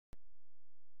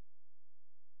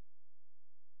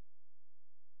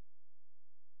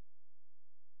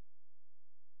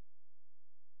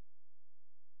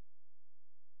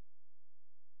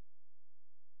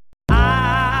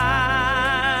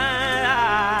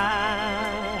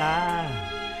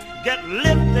get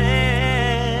lifted.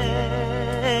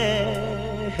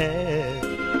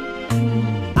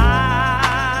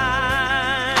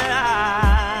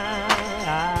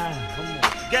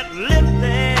 Get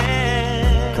lifted.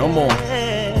 Come on.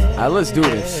 Alright, let's do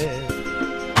this.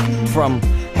 From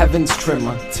heaven's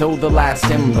trimmer till the last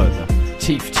ember, the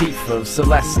chief of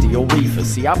celestial reefer.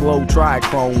 See, I blow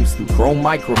trichromes through chrome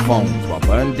microphones, while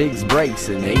burn digs breaks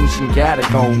in ancient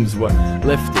catacombs were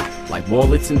lifted like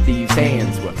wallets in thieves'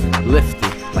 hands, were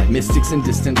lifted like mystics in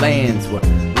distant lands, were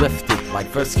lifted like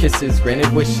first kisses,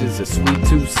 granted wishes, a sweet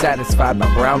tooth satisfied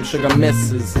by brown sugar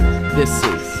misses. This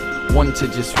is one to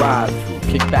just ride through,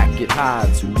 kick back, get high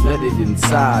to let it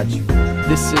inside you.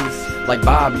 This is like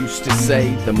Bob used to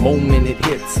say, the moment it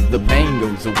hits, the pain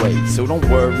goes away. So don't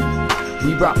worry,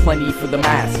 we brought plenty for the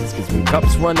masses, cause when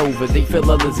cups run over, they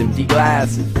fill others empty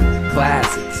glasses.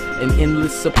 Classics, an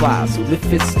endless supply, so lift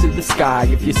fists to the sky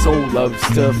if your soul loves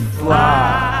to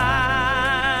fly.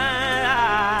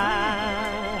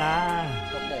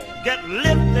 Get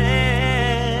lifted.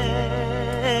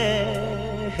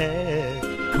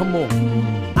 Come on.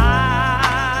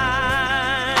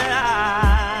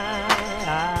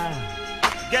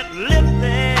 Get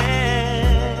lifted.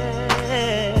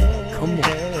 Come on,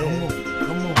 come on,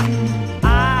 come on.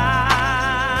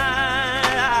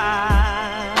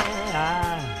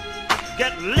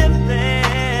 Get lifted.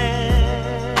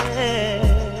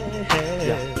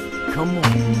 Yeah, come on.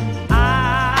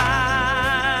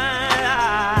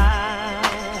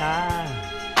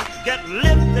 Get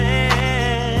lifted.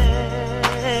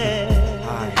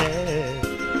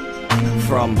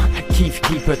 From Keef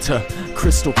Keeper to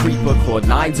Crystal Creeper, Claude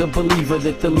Nine's a believer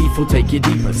that the leaf will take you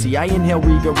deeper. See, I inhale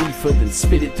Riga Reefer, then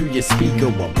spit it through your speaker,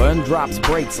 while burn drops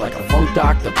breaks like a funk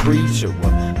doctor preacher.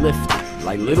 We're lifted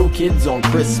like little kids on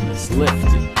Christmas,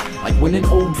 lifted like when an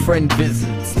old friend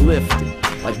visits, lifted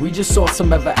like we just saw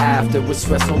some ever after, where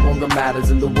stress no longer matters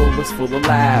and the world was full of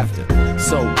laughter.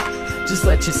 So just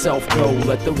let yourself go,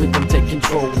 let the rhythm take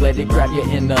control, let it grab your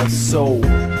inner soul.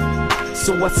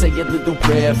 So I say a little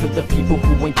prayer for the people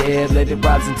who ain't there, let it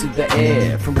rise into the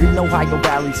air. From green Ohio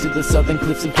valleys to the southern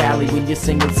cliffs of Cali, when you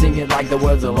sing it like the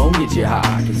words alone get you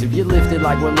high. Cause if you're lifted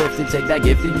like we're lifted, take that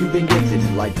gift that you've been gifted,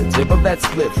 and light the tip of that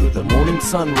split with the morning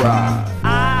sunrise.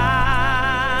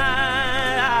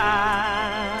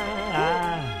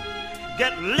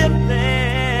 Get lifted.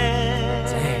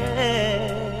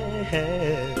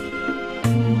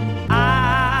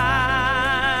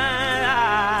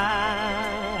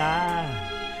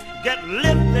 Get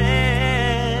lifted.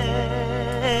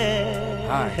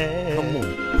 Alright, come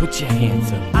on, put your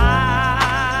hands up.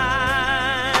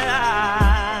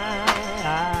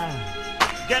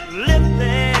 Get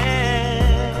lifted.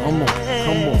 Come on,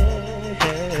 come on,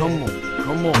 come on,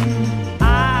 come on.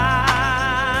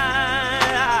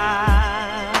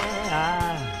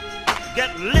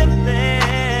 Get lifted.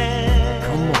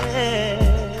 Come on,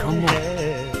 come on,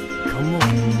 come on.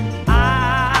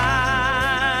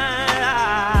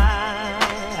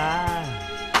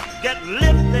 Get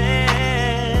lifted.